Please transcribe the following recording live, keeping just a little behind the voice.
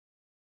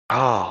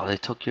Oh, they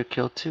took your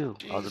kill too.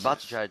 I was about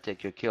to Jesus. try to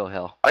take your kill,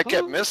 hell. I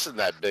kept missing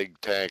that big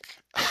tank.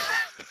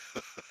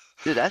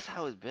 Dude, that's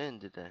how it's been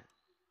today.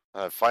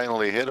 I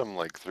finally hit him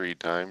like 3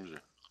 times.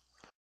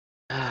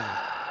 Okay,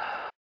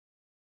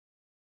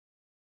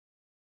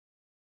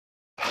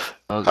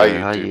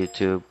 hi YouTube.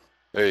 YouTube.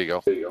 There you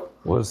go.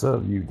 What's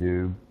up,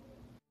 YouTube?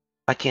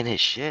 I can't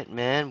hit shit,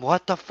 man.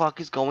 What the fuck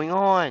is going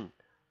on?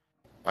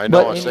 I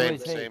But know,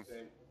 anyways, same.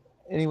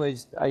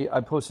 anyways,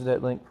 I posted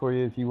that link for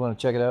you if you want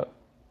to check it out.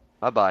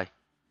 Bye-bye.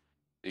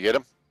 You get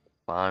him?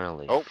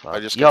 Finally, Oh, I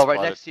fuck. just got Yo, right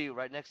spotted. next to you,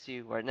 right next to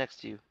you, right next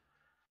to you.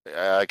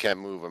 I can't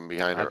move him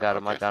behind I her. got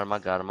him, I Okay. got him, I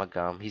got him, I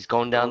got him. He's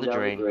going down the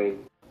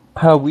drain.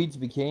 How weeds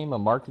became a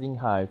marketing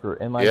high for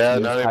MIT's Yeah,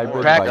 not anymore. hybrid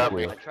He bike got me.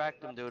 wheel. I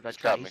tracked him, dude. I He's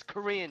tracked. got me. He's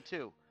Korean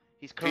too.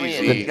 He's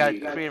Korean. PZ. He's got a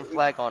Korean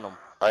flag on him.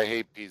 I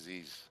hate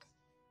PZs.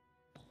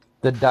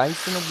 The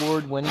Dyson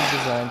Award-winning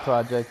design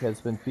project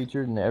has been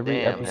featured in every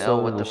Damn, hell,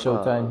 episode what of the the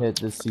Showtime fuck? hit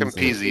this Fucking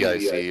season. PZ I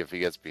see. If he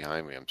gets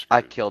behind me, I'm screwed.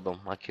 I killed him.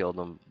 I killed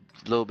him.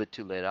 A little bit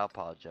too late. I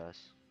apologize.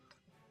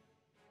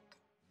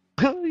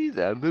 He's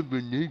a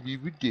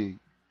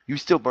You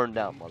still burned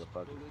out,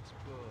 motherfucker.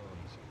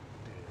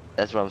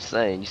 That's what I'm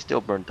saying. You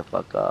still burned the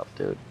fuck up,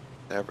 dude.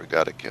 Never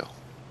got a kill.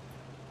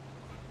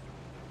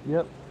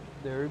 Yep,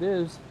 there it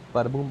is.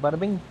 Bada boom, bada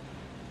bing.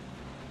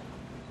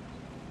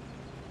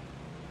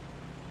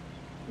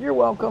 You're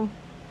welcome.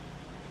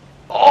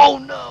 Oh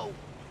no!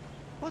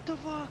 What the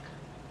fuck?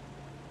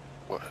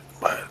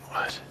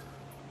 What?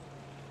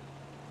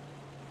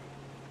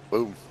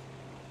 Boom.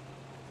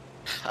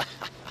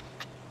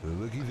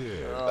 Looky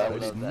there. Oh, That I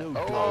was love that. no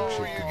dog Oh, shit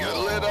you can got get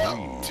lit off up.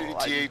 me.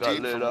 Oh, you got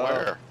TT lit from up.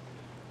 where?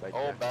 Right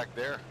Oh, there. back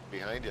there,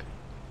 behind you.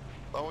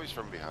 Always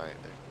from behind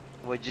there.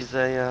 What'd you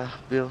say,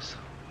 Bills?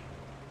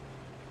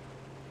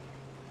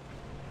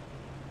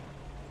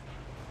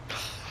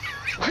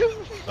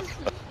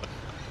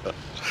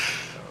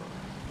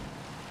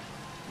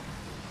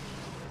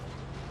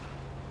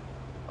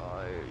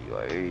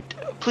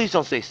 Please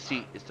don't say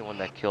Seat is the one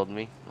that killed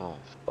me. Oh,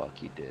 fuck,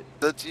 he did.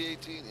 The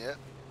T18, yeah.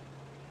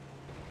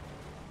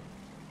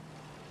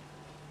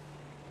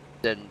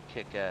 Didn't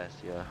kick ass,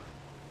 yeah.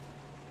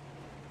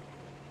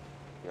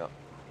 Yep.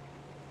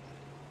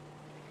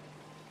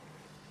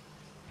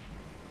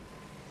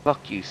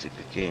 Fuck you, sick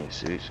of game,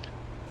 Suits.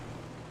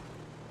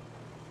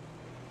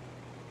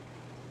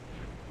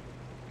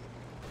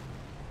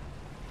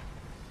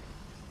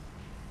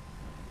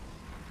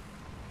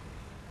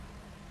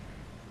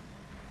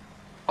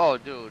 Oh,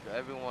 dude,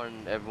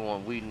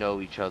 everyone, we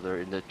know each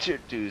other. And the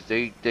dudes,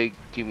 they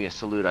give me a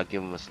salute. I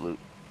give them a salute.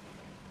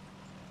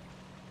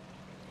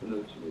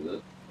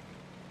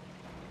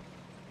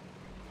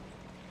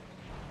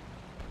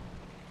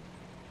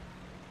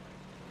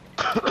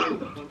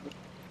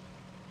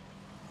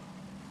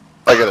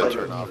 I gotta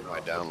turn off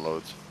my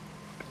downloads.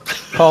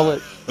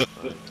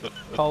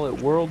 Call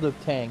it World of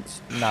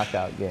Tanks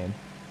knockout game.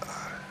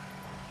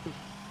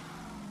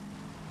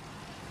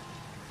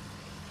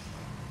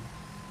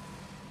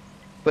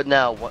 But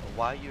now,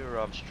 while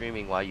you're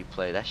streaming, while you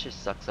play, that shit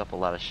sucks up a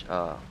lot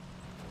of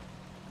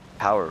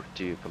power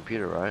to your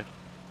computer, right?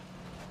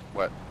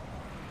 What?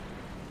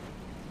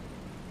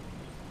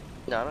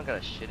 No, I don't got a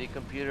shitty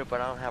computer,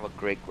 but I don't have a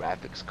great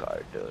graphics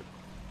card, dude.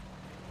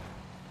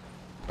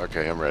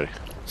 Okay, I'm ready.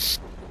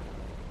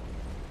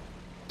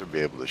 To be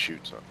able to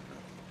shoot something.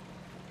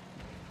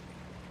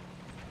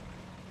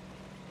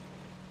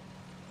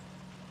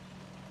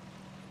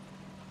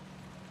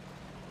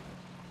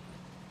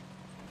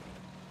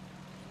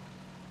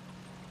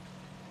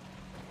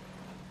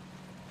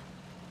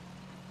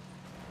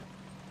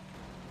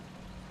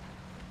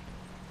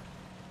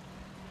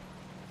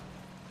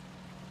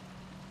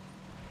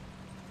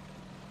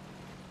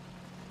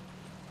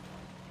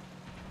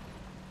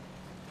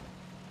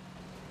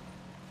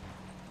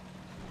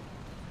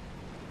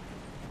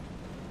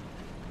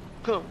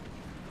 Huh.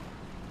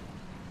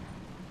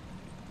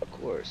 Of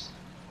course.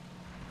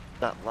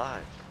 Not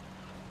live.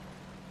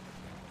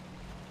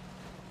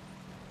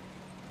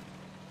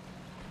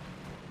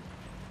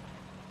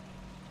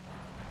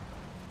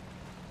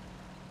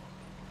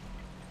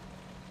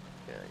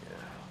 Yeah.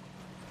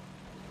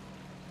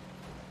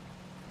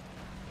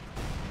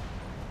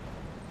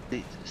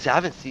 See, I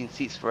haven't seen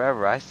Seats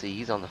forever. I see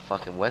he's on the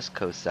fucking West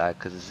Coast side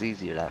because it's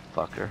easier, that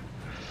fucker.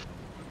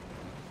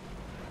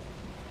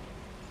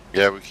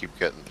 Yeah, we keep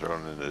getting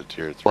thrown into the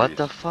tier 3. What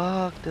the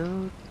fuck,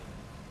 dude?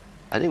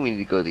 I think we need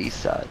to go to the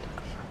east side.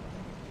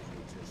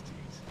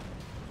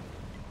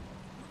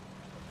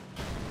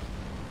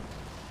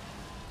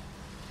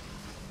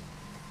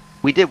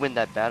 We did win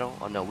that battle.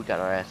 Oh no, we got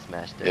our ass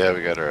smashed there. Yeah,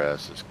 we got our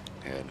asses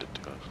handed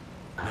to us.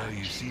 Now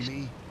you see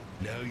me?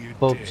 Now you're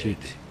Both dead.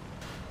 cheeks.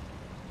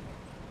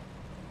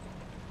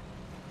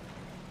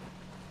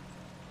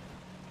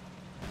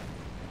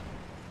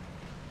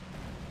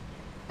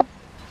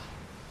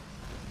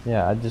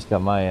 Yeah, I just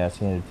got my ass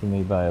handed to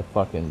me by a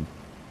fucking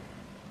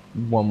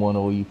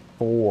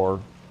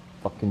 110E4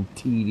 fucking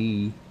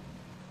TD.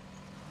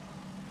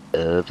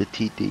 The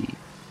TD.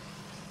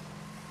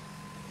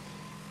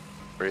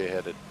 Where you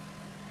headed?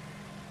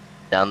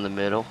 Down the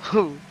middle.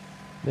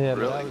 Yeah, but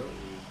Really?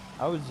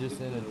 I was just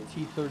in a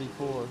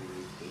T-34.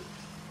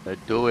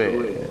 Let's do it.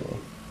 Yeah.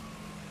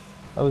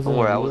 I was Don't in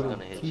worry, a I was little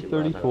gonna hit you,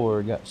 brother.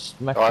 T-34. Got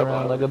smacked Oh, I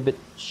around will. like a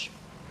bitch.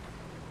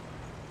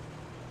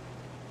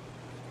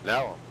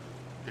 Now.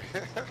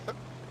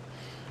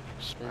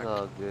 It's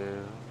all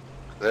good.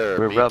 There,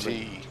 We're BT.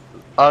 rubbing.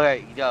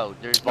 Okay, yo,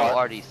 there's no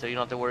Spot. arties, so you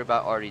don't have to worry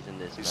about arties in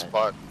this, He's man.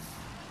 spotting.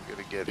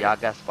 Gotta get Yeah, I him.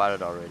 got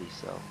spotted already,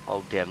 so.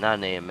 Oh, damn, not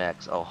an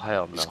AMX. Oh,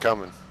 hell He's no.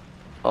 coming.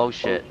 Oh,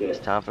 shit. It's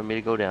time for me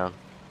to go down.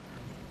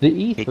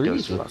 The Hate E3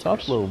 those is a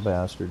tough fuckers. little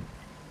bastard.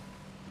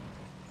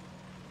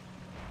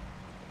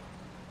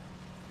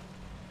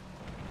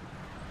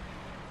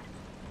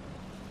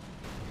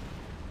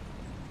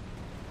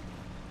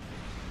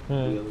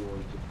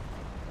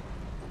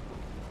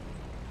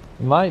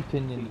 In my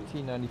opinion, the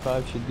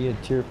T95 should be a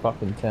tier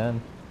fucking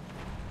 10.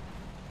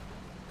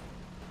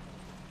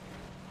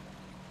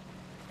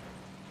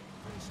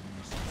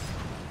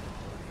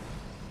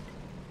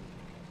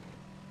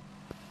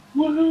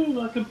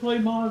 Woohoo! I can play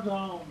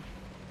Mahjong.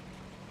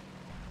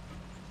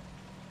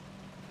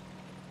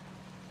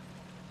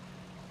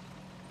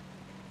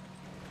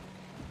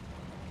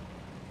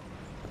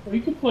 Well,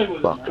 you can play with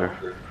it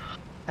Fucker. now.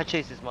 I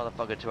chased this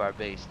motherfucker to our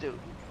base, dude.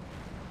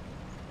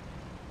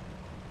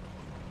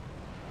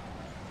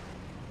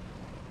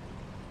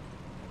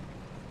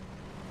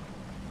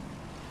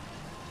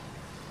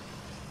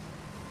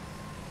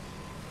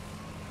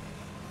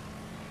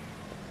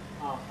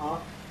 Uh-huh.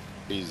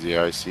 Easy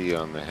IC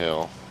on the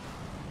hill.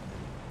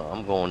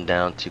 I'm going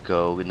down to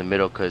go in the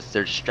middle because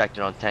they're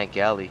distracted on Tank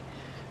Alley.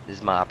 This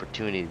is my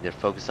opportunity. They're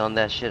focused on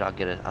that shit.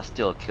 I'll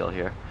steal a kill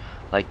here.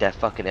 Like that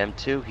fucking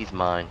M2, he's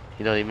mine.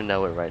 He don't even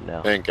know it right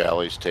now. Tank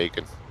alley's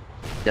taken.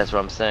 That's what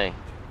I'm saying.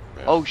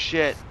 Yeah. Oh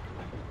shit.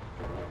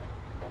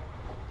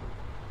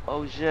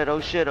 Oh shit,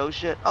 oh shit, oh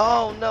shit.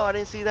 Oh no, I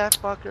didn't see that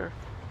fucker.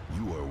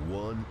 You are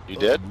one You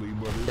did? ugly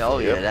motherfucker. Oh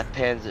yeah, Yep. that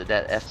Panzer,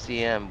 that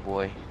FCM,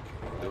 boy.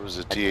 There was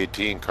a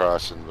T-18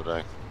 crossing, but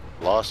I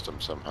lost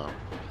him somehow.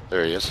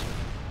 There he is.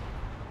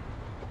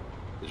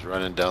 He's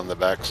running down the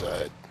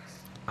backside.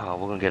 Oh,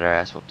 we're gonna get our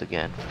ass whooped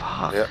again.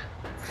 Fuck. Yep.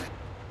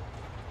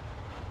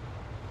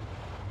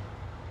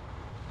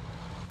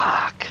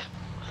 Fuck.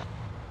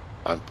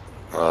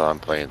 I'm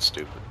playing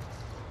stupid.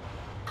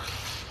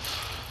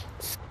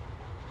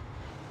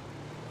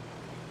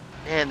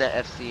 Man,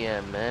 that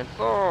FCM, man.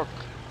 Fuck.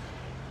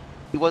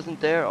 He wasn't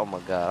there? Oh my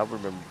god, I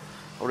remember.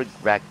 I would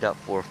have racked up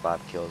 4 or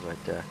 5 kills right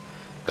there.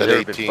 That They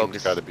would've been 18's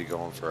focused- got to be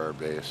going for our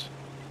base.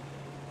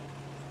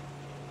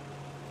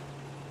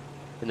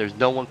 And there's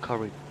no one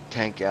covering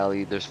Tank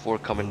Alley. There's 4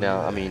 coming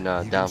down. I mean, You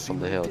can down see from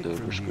the my hill, dick dude.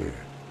 from We're screwed. here.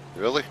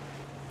 Really?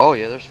 Oh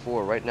yeah, there's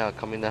 4 right now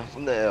coming down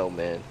from the L,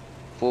 man.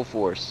 Full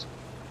force.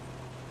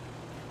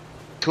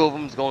 2 of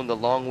them's going the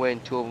long way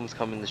and 2 of them's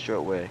coming the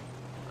short way.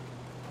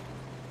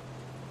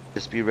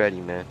 Just be ready,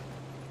 man.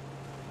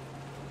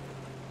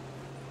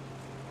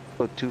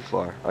 Go too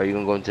far. Are you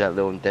gonna go into that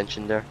little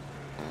indention there?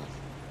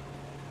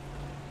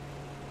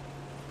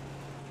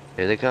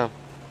 Here they come.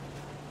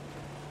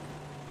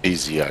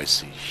 Easy IC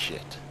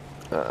shit.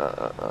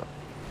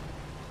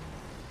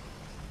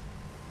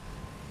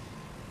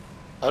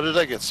 How did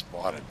I get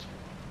spotted?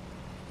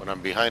 When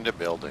I'm behind a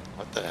building.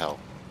 What the hell?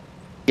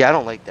 Yeah, I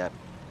don't like that.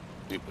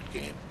 Stupid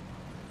game.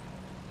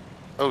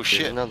 Oh There's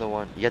shit. another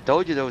one. Yeah, I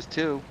told you there was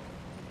 2.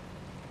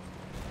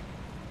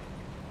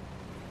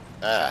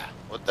 Ah,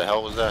 what the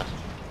hell was that?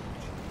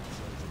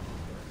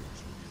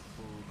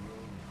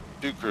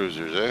 2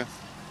 cruisers, eh?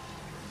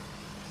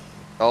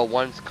 Oh,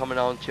 one's coming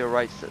on to your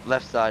right,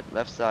 left side,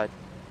 left side.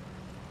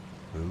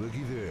 Well,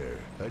 looky there.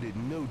 I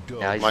didn't know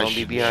dogs Now he's My gonna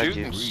be behind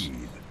you. shooting-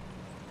 breathe.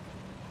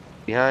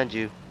 Behind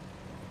you.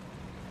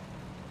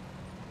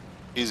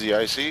 Easy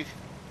IC?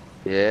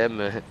 Yeah,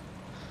 man.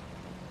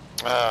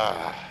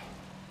 Ah.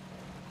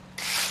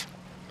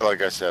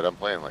 Like I said, I'm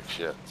playing like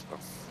shit, so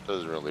it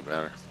doesn't really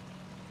matter.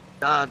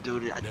 Nah,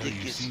 dude, I Now think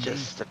you it's see me?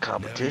 just a Now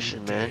competition,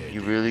 you're man. dead.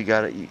 You really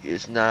gotta.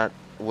 It's not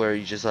where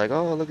you just like,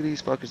 oh, look at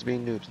these fuckers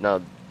being noobs. No,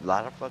 a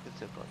lot of fucking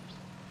simplers.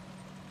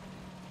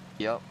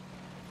 Yep.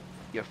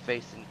 You're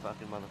facing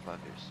fucking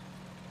motherfuckers.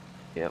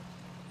 Yep.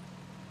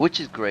 Which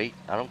is great.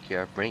 I don't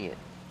care. Bring it.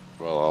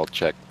 Well, I'll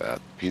check that.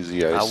 I will-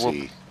 PZIC.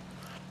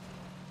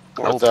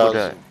 I will put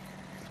 4,000.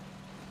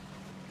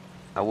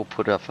 I will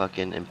put a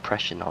fucking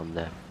impression on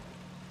them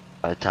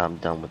by the time I'm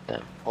done with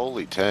them.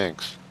 Holy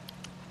tanks.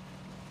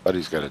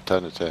 Buddy's got a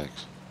ton of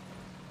tanks.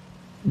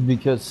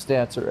 Because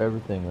stats are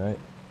everything, right?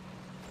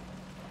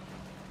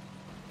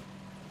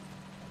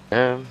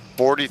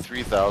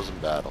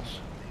 43,000 battles.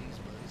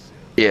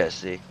 Yeah,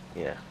 see?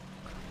 Yeah.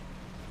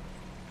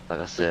 Like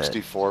I said,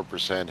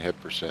 64% hit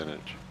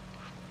percentage.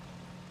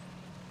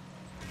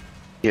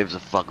 gives a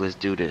fuck. Let's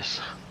do this.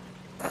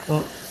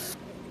 I'm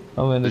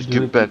gonna Let's do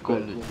get it. back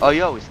on the. Oh,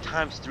 yo, it's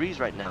 ×3s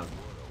right now.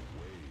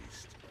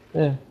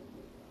 Yeah. And,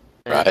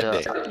 Right uh,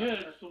 there. Yeah,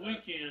 it's the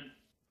weekend.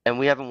 and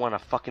we haven't won a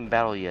fucking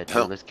battle yet, dude.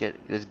 No. Let's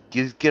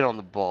get on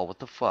the ball. What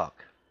the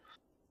fuck?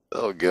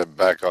 They'll get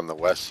back on the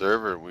West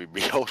server and we'd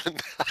be holding.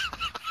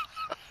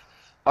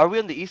 Are we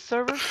on the east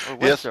server or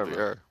west Yes, server? we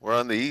are. We're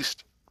on the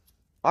east.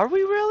 Are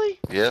we really?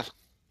 Yes.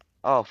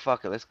 Oh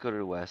fuck it, let's go to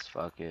the west.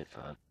 Fuck it,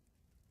 fuck.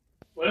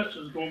 West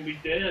is gonna be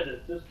dead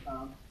at this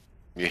time.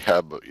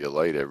 Yeah, but you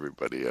light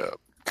everybody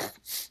up.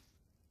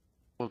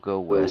 We'll go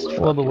west.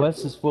 Well, the fuck it.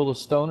 West is full of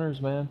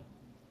stoners, man.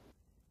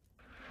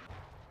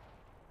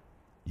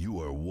 You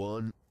are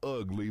one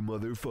ugly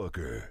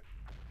motherfucker.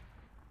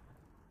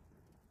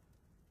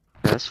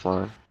 That's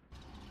fine.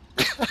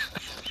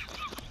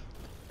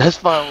 That's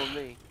fine with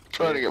me.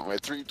 Trying to get my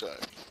 3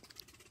 times.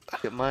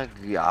 Get my,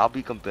 yeah, I'll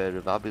be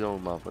competitive. I'll be the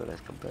only motherfucker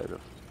that's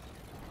competitive.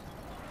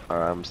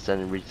 Alright, I'm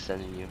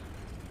resending you.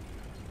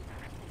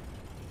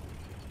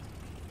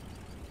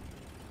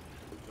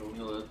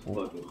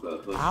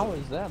 How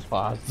is that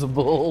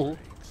possible?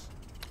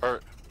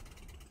 Or,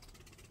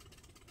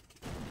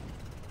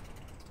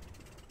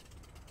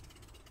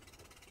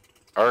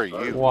 are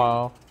you?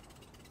 Wow.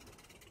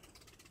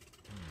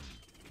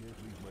 Can't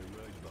leave my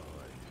ride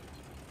behind.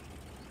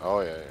 Oh,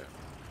 yeah,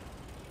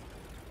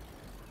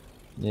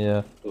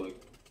 yeah. Yeah.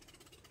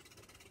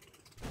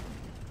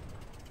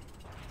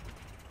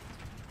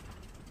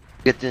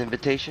 Get the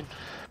invitation?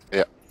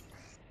 Yeah.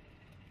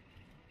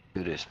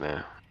 Do this,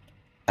 man.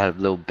 I had a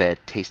little bad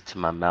taste to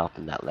my mouth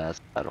in that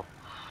last battle.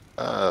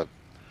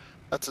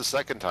 That's the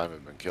second time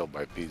I've been killed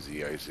by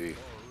PZIC.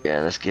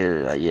 Yeah, let's get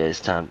it. Yeah, it's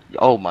time.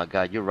 Oh my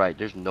god, you're right.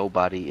 There's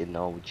nobody in.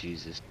 Oh,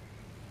 Jesus.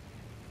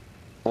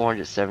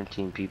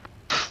 417 people.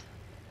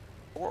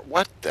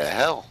 What the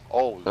hell?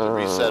 Oh, the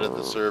reset of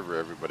the Oh. server,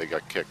 everybody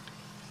got kicked.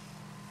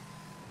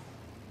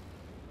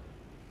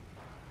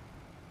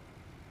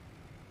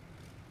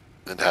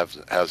 It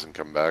hasn't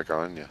come back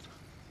on yet.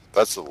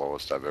 That's the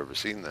lowest I've ever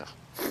seen that.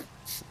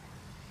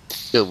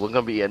 Dude, we're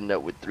gonna be ending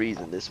up with 3s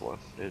in this one.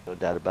 There's no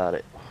doubt about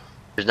it.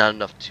 There's not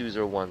enough 2s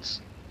or 1s.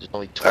 There's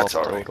only 12 That's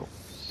alright. total.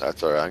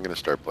 That's alright. I'm gonna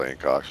start playing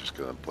cautious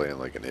because I'm playing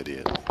like an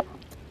idiot.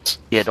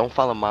 Yeah, don't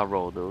follow my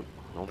role, dude.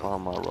 Don't follow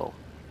my role.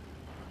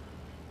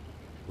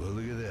 Well,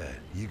 look at that.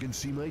 You can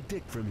see my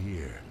dick from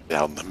here.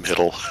 Down the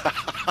middle.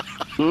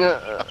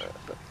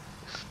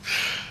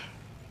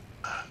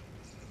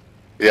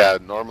 Yeah,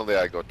 normally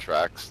I go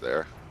tracks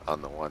there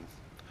on the one.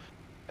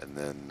 And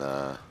then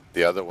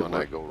the other one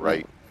I go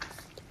right.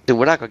 Dude,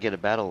 we're not gonna get a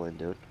battle in,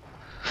 dude.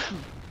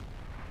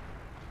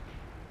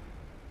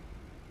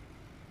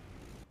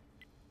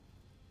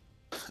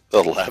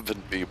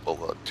 11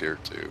 people on tier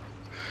 2. You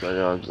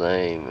know what I'm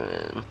saying,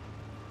 man?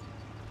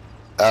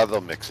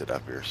 They'll mix it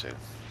up here soon.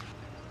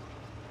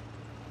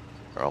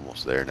 We're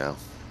almost there now.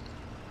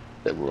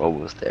 That we're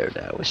almost there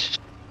now.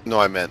 No,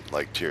 I meant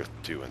like tier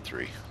 2 and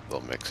 3.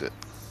 They'll mix it.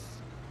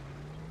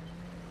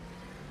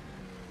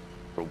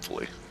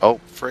 Hopefully. Oh,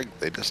 frig,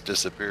 they just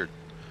disappeared.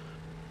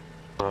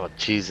 Oh,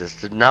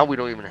 Jesus. Now we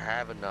don't even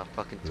have enough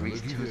fucking Well, 3s,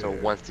 looky 2s, or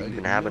there. 1s to I even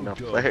didn't have know enough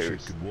dog players.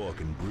 shit could walk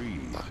and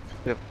breathe.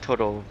 We have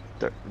total.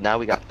 Now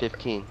we got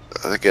 15.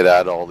 I could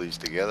add all these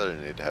together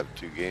and they'd have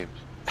 2 games.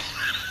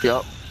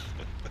 Yup.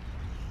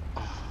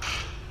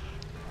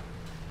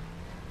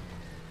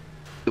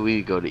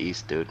 We go to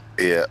East, dude.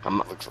 Yeah,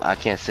 I like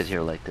can't sit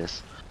here like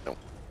this.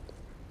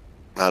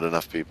 not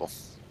enough people.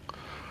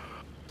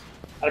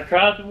 I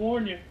tried to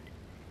warn you.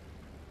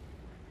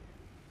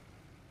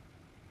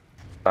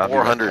 I'll be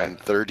right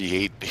back.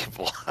 438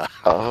 people.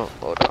 Oh,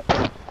 hold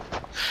up.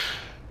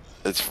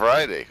 It's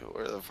Friday.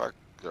 Where the fuck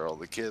are all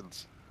the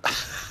kids?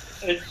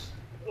 It's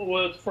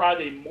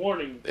Friday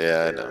morning.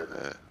 Yeah, I know.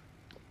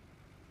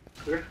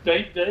 Yeah.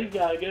 They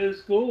gotta go to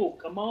school.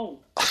 Come on.